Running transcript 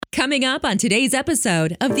Coming up on today's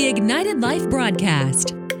episode of the Ignited Life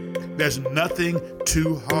broadcast. There's nothing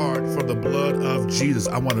too hard for the blood of Jesus.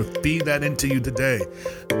 I want to feed that into you today.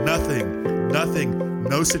 Nothing,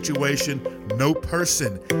 no situation, no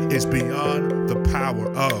person is beyond the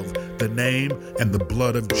power of the name and the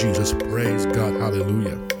blood of Jesus. Praise God.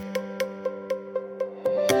 Hallelujah.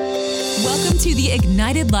 Welcome to the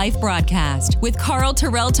Ignited Life broadcast with Carl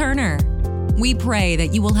Terrell Turner. We pray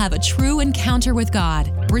that you will have a true encounter with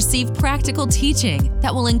God, receive practical teaching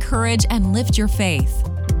that will encourage and lift your faith,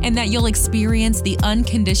 and that you'll experience the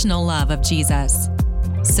unconditional love of Jesus.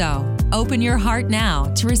 So, open your heart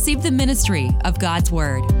now to receive the ministry of God's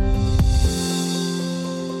Word.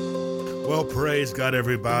 Well, praise God,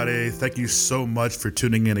 everybody. Thank you so much for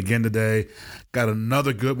tuning in again today. Got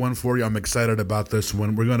another good one for you. I'm excited about this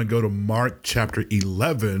one. We're going to go to Mark chapter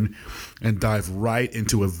 11 and dive right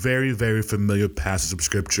into a very, very familiar passage of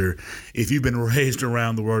Scripture. If you've been raised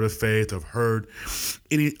around the word of faith or heard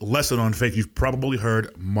any lesson on faith, you've probably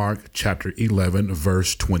heard Mark chapter 11,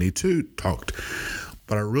 verse 22 talked.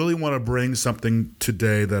 But I really want to bring something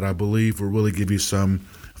today that I believe will really give you some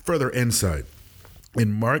further insight. In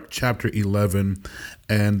Mark chapter 11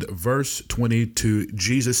 and verse 22,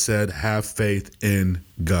 Jesus said, have faith in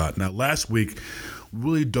God. Now, last week,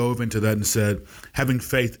 really dove into that and said, having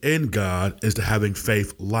faith in God is to having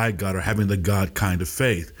faith like God, or having the God kind of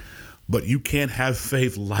faith. But you can't have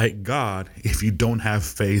faith like God if you don't have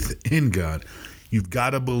faith in God. You've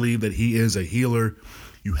got to believe that He is a healer.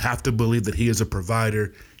 You have to believe that He is a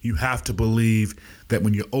provider. You have to believe that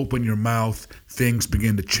when you open your mouth, things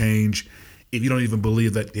begin to change. If you don't even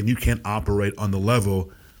believe that, then you can't operate on the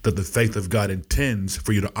level that the faith of God intends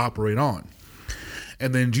for you to operate on.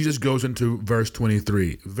 And then Jesus goes into verse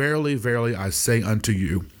 23. Verily, verily, I say unto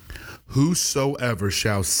you, whosoever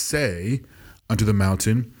shall say unto the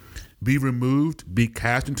mountain, be removed, be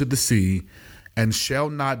cast into the sea, and shall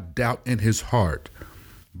not doubt in his heart,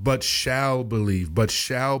 but shall believe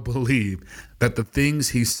that the things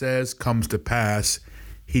he says comes to pass,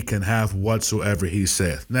 he can have whatsoever he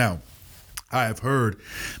saith. Now, I have heard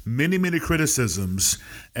many criticisms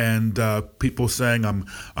and people saying I'm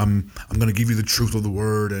going to give you the truth of the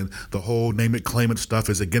word, and the whole name it claim it stuff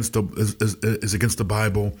is against the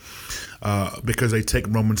Bible because they take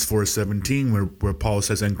Romans 4:17 where Paul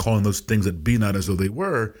says, and calling those things that be not as though they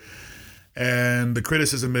were. And the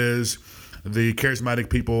criticism is the charismatic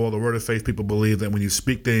people, the word of faith people believe that when you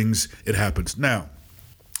speak things, it happens. Now,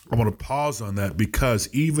 I want to pause on that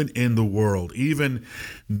because even in the world, even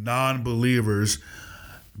non-believers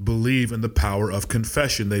believe in the power of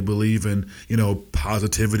confession. They believe in,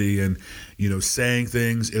 positivity and, saying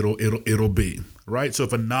things, it'll be, right? So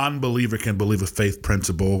if a non-believer can believe a faith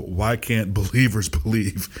principle, why can't believers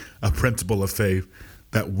believe a principle of faith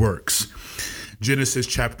that works? Genesis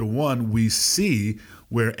chapter 1, we see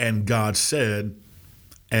where, and God said,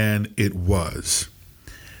 and it was.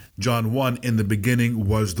 John 1, in the beginning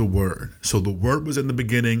was the Word. So the Word was in the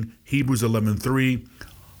beginning. Hebrews 11:3.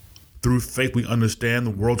 Through faith we understand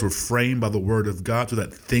the worlds were framed by the Word of God, so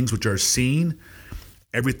that things which are seen,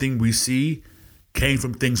 everything we see, came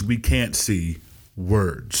from things we can't see,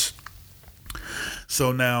 words.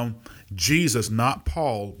 So now Jesus, not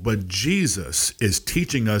Paul, but Jesus is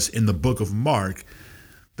teaching us in the book of Mark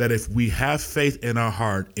that if we have faith in our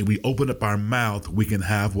heart and we open up our mouth, we can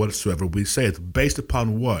have whatsoever we say. It's based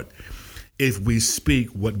upon what? If we speak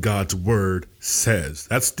what God's word says.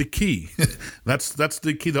 That's the key. That's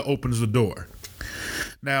the key that opens the door.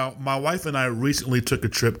 Now, my wife and I recently took a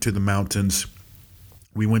trip to the mountains.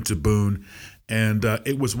 We went to Boone, and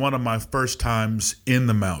it was one of my first times in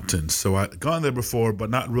the mountains. So I'd gone there before, but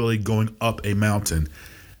not really going up a mountain.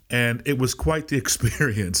 And it was quite the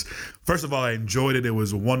experience. First of all, I enjoyed it. It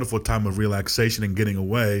was a wonderful time of relaxation and getting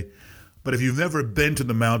away. But if you've never been to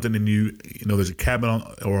the mountain and you know there's a cabin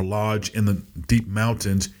or a lodge in the deep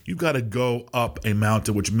mountains, you've got to go up a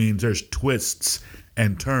mountain, which means there's twists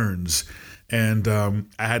and turns. And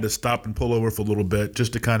I had to stop and pull over for a little bit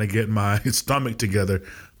just to kind of get my stomach together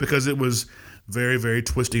because it was very, very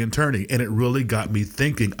twisty and turny. And it really got me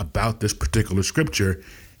thinking about this particular scripture.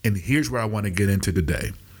 And here's where I want to get into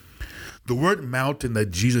today. The word mountain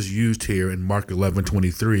that Jesus used here in Mark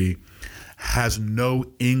 11:23 has no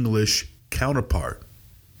English counterpart.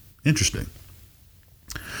 Interesting.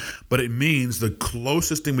 But it means the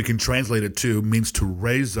closest thing we can translate it to means to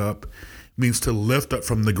raise up, means to lift up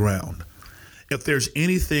from the ground. If there's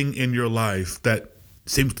anything in your life that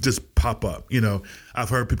seems to just pop up, I've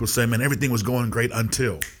heard people say, man, everything was going great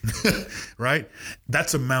until, right?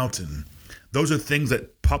 That's a mountain. Those are things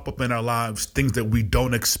that pop up in our lives, things that we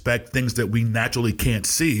don't expect, things that we naturally can't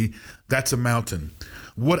see. That's a mountain.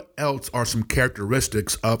 what else are some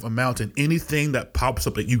characteristics of a mountain? Anything that pops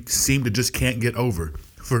up that you seem to just can't get over.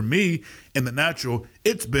 For me, in the natural,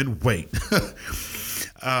 it's been weight.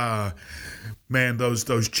 Man, those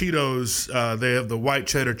Cheetos, they have the white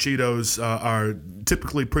cheddar Cheetos are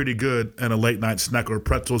typically pretty good in a late night snack, or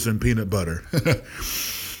pretzels and peanut butter.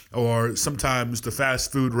 Or sometimes the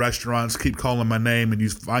fast food restaurants keep calling my name and you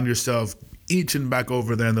find yourself inching back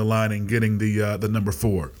over there in the line and getting the number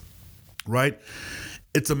 4, right?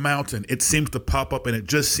 It's a mountain. It seems to pop up and it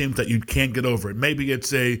just seems that you can't get over it. Maybe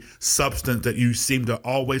it's a substance that you seem to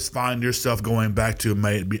always find yourself going back to.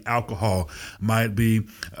 May it be alcohol, might it be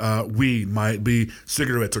weed, might it be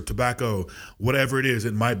cigarettes or tobacco, whatever it is.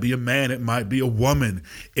 It might be a man, it might be a woman.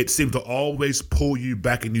 It seems to always pull you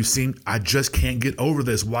back and you seem, I just can't get over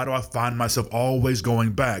this. Why do I find myself always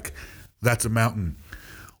going back? That's a mountain.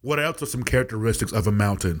 What else are some characteristics of a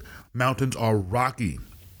mountain? Mountains are rocky.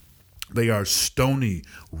 They are stony,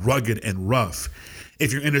 rugged, and rough.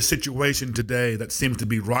 If you're in a situation today that seems to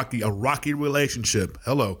be rocky, a rocky relationship,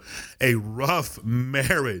 a rough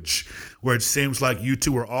marriage where it seems like you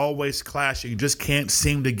two are always clashing, just can't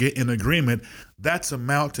seem to get in agreement, that's a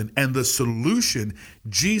mountain. And the solution,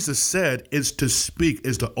 Jesus said, is to speak,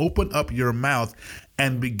 is to open up your mouth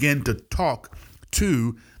and begin to talk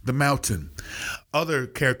to the mountain. Other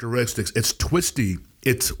characteristics, it's twisty,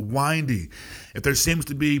 it's windy. If there seems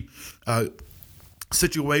to be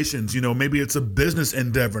situations, maybe it's a business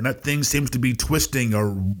endeavor and that thing seems to be twisting or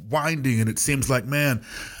winding and it seems like, man,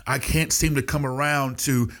 I can't seem to come around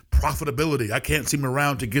to profitability. I can't seem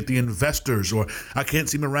around to get the investors, or I can't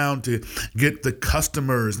seem around to get the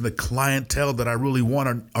customers and the clientele that I really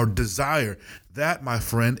want or desire. That, my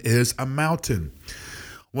friend, is a mountain.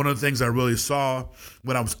 One of the things I really saw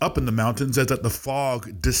when I was up in the mountains is that the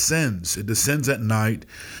fog descends. It descends at night,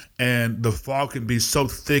 and the fog can be so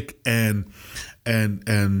thick and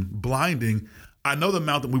blinding. I know the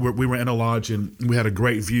mountain, we were in a lodge and we had a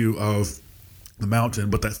great view of the mountain,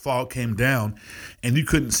 but that fog came down and you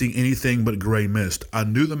couldn't see anything but gray mist. I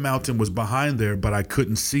knew the mountain was behind there, but I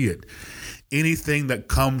couldn't see it. Anything that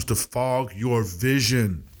comes to fog your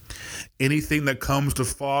vision, anything that comes to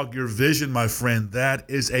fog your vision, my friend, that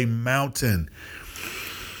is a mountain.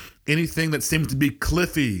 Anything that seems to be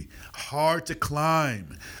cliffy, hard to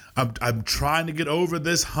climb. I'm trying to get over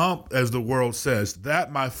this hump, as the world says.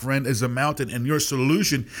 That, my friend, is a mountain. And your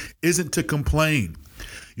solution isn't to complain.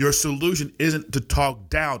 Your solution isn't to talk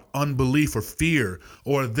doubt, unbelief, or fear,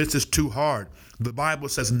 or this is too hard. The Bible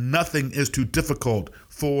says nothing is too difficult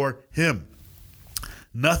for him.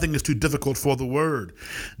 Nothing is too difficult for the word.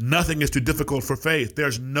 Nothing is too difficult for faith.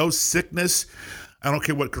 There's no sickness. I don't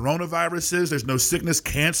care what coronavirus is. There's no sickness,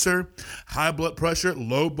 cancer, high blood pressure,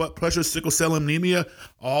 low blood pressure, sickle cell anemia,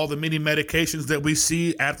 all the many medications that we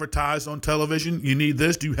see advertised on television. You need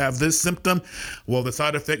this. Do you have this symptom? Well, the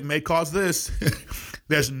side effect may cause this.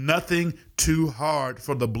 There's nothing too hard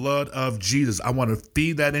for the blood of Jesus. I want to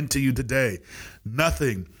feed that into you today.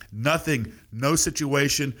 Nothing, no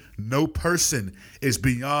situation, no person is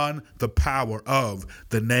beyond the power of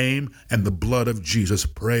the name and the blood of Jesus.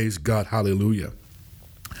 Praise God. Hallelujah.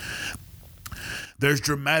 There's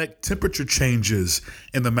dramatic temperature changes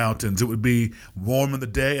in the mountains. It would be warm in the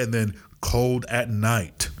day and then cold at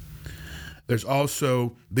night. There's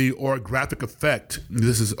also the orographic effect.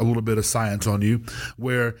 This is a little bit of science on you,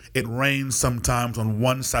 where it rains sometimes on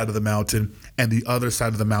one side of the mountain and the other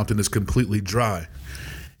side of the mountain is completely dry.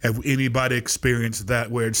 Have anybody experienced that,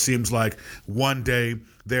 where it seems like one day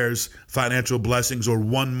there's financial blessings, or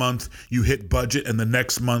 1 month you hit budget and the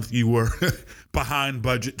next month you were behind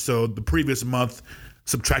budget, so the previous month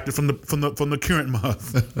subtracted from the current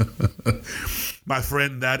month? My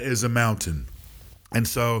friend, that is a mountain. And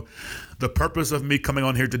so the purpose of me coming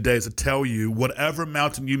on here today is to tell you, whatever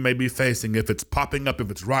mountain you may be facing, if it's popping up,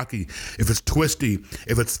 if it's rocky, if it's twisty,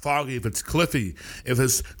 if it's foggy, if it's cliffy, if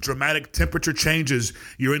it's dramatic temperature changes,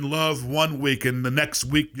 you're in love one week and the next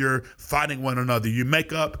week you're fighting one another. You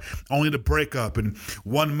make up only to break up. And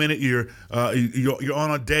 1 minute you're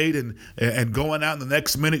on a date and going out, and the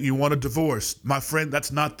next minute you want a divorce. My friend,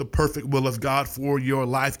 that's not the perfect will of God for your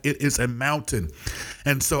life. It is a mountain.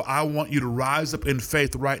 And so I want you to rise up in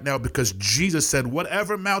faith right now, because Jesus said,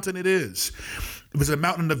 whatever mountain it is, if it's a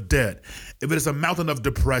mountain of debt, if it is a mountain of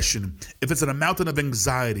depression, if it's a mountain of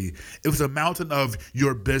anxiety, if it's a mountain of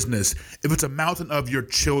your business, if it's a mountain of your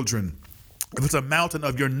children, if it's a mountain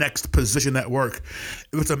of your next position at work,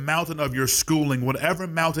 if it's a mountain of your schooling, whatever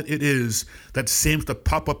mountain it is that seems to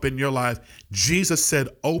pop up in your life, Jesus said,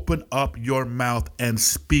 open up your mouth and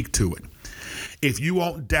speak to it. If you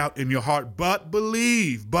won't doubt in your heart, but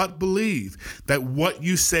believe that what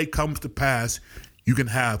you say comes to pass, you can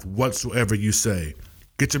have whatsoever you say.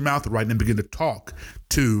 Get your mouth right and then begin to talk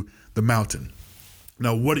to the mountain.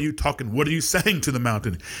 Now, what are you talking? What are you saying to the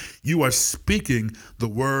mountain? You are speaking the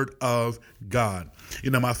word of God.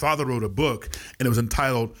 My father wrote a book, and it was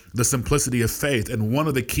entitled The Simplicity of Faith. And one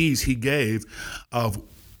of the keys he gave of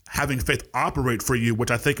having faith operate for you, which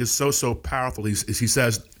I think is so powerful, he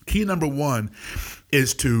says, key number one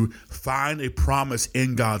is to find a promise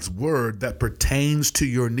in God's word that pertains to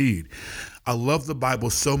your need. I love the Bible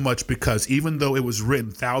so much because even though it was written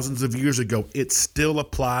thousands of years ago, it still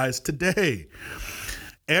applies today.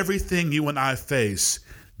 Everything you and I face,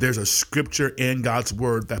 there's a scripture in God's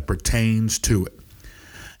word that pertains to it.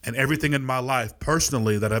 And everything in my life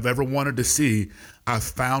personally that I've ever wanted to see, I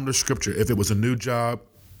found a scripture. If it was a new job,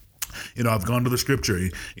 I've gone to the scripture.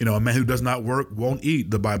 A man who does not work won't eat,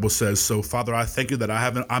 the Bible says. So, Father, I thank you that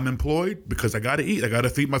I'm employed because I got to eat. I got to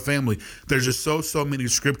feed my family. There's just so many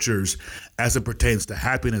scriptures as it pertains to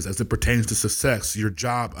happiness, as it pertains to success, your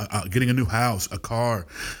job, getting a new house, a car,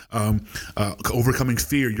 overcoming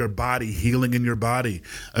fear, your body, healing in your body.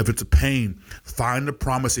 If it's a pain, find a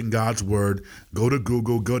promise in God's word. Go to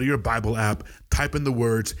Google, go to your Bible app, type in the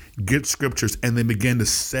words, get scriptures, and then begin to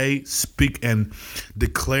say, speak, and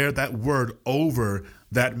declare that word over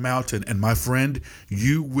that mountain. And my friend,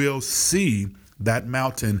 you will see that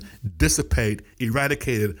mountain dissipate,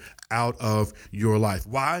 eradicated out of your life.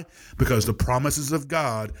 Why? Because the promises of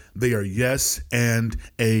God, they are yes and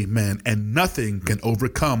amen. And nothing can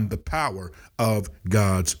overcome the power of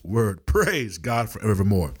God's word. Praise God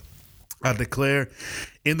forevermore. I declare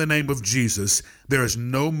in the name of Jesus, there is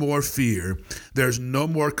no more fear. There's no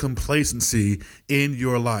more complacency in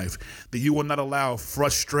your life. That you will not allow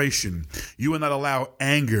frustration. You will not allow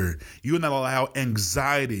anger. You will not allow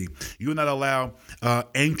anxiety. You will not allow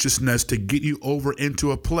anxiousness to get you over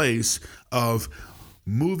into a place of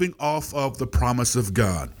moving off of the promise of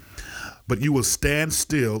God. But you will stand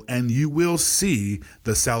still and you will see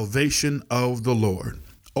the salvation of the Lord.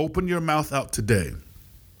 Open your mouth out today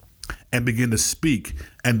and begin to speak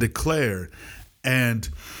and declare and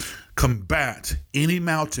combat any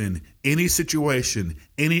mountain, any situation,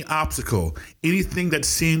 any obstacle, anything that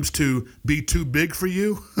seems to be too big for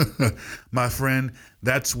you. My friend,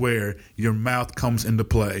 that's where your mouth comes into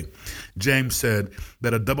play. James said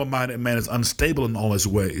that a double-minded man is unstable in all his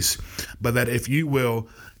ways, but that if you will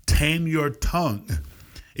tame your tongue,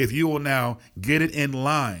 if you will now get it in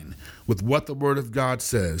line with what the word of God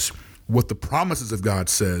says, what the promises of God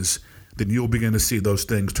says, then you'll begin to see those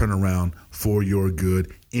things turn around for your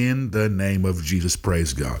good in the name of Jesus.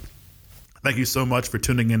 Praise God. Thank you so much for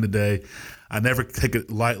tuning in today. I never take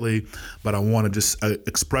it lightly, but I want to just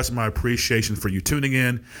express my appreciation for you tuning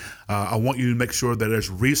in. I want you to make sure that there's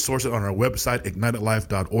resources on our website,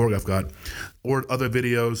 ignitedlife.org. I've got other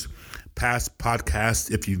videos, past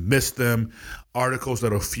podcasts, if you missed them, articles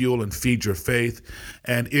that'll fuel and feed your faith.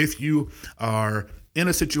 And if you are in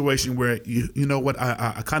a situation where you know what,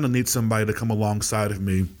 I kind of need somebody to come alongside of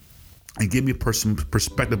me and give me some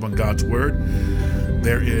perspective on God's word,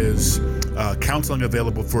 there is counseling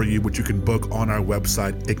available for you, which you can book on our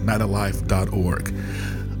website, ignitedlife.org.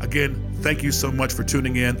 Again, thank you so much for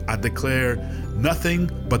tuning in. I declare nothing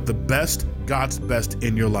but the best, God's best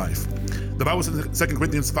in your life. The Bible says in 2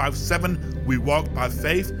 Corinthians 5:7, we walk by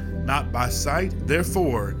faith, not by sight.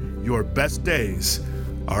 Therefore, your best days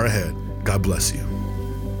are ahead. God bless you.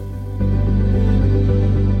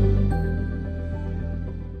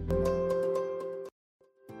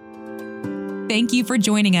 Thank you for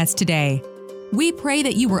joining us today. We pray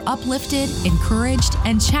that you were uplifted, encouraged,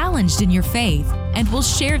 and challenged in your faith, and will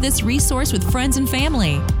share this resource with friends and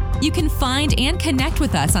family. You can find and connect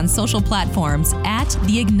with us on social platforms at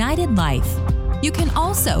The Ignited Life. You can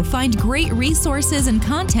also find great resources and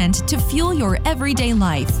content to fuel your everyday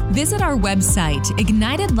life. Visit our website,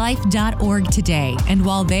 ignitedlife.org today. And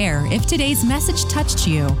while there, if today's message touched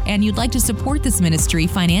you and you'd like to support this ministry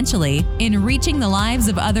financially in reaching the lives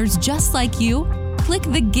of others just like you, click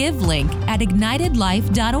the Give link at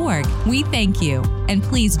ignitedlife.org. We thank you. And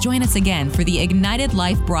please join us again for the Ignited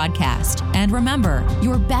Life broadcast. And remember,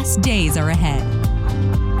 your best days are ahead.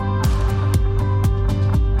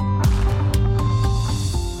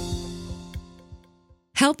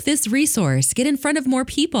 Help this resource get in front of more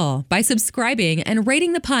people by subscribing and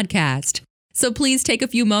rating the podcast. So please take a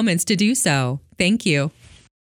few moments to do so. Thank you.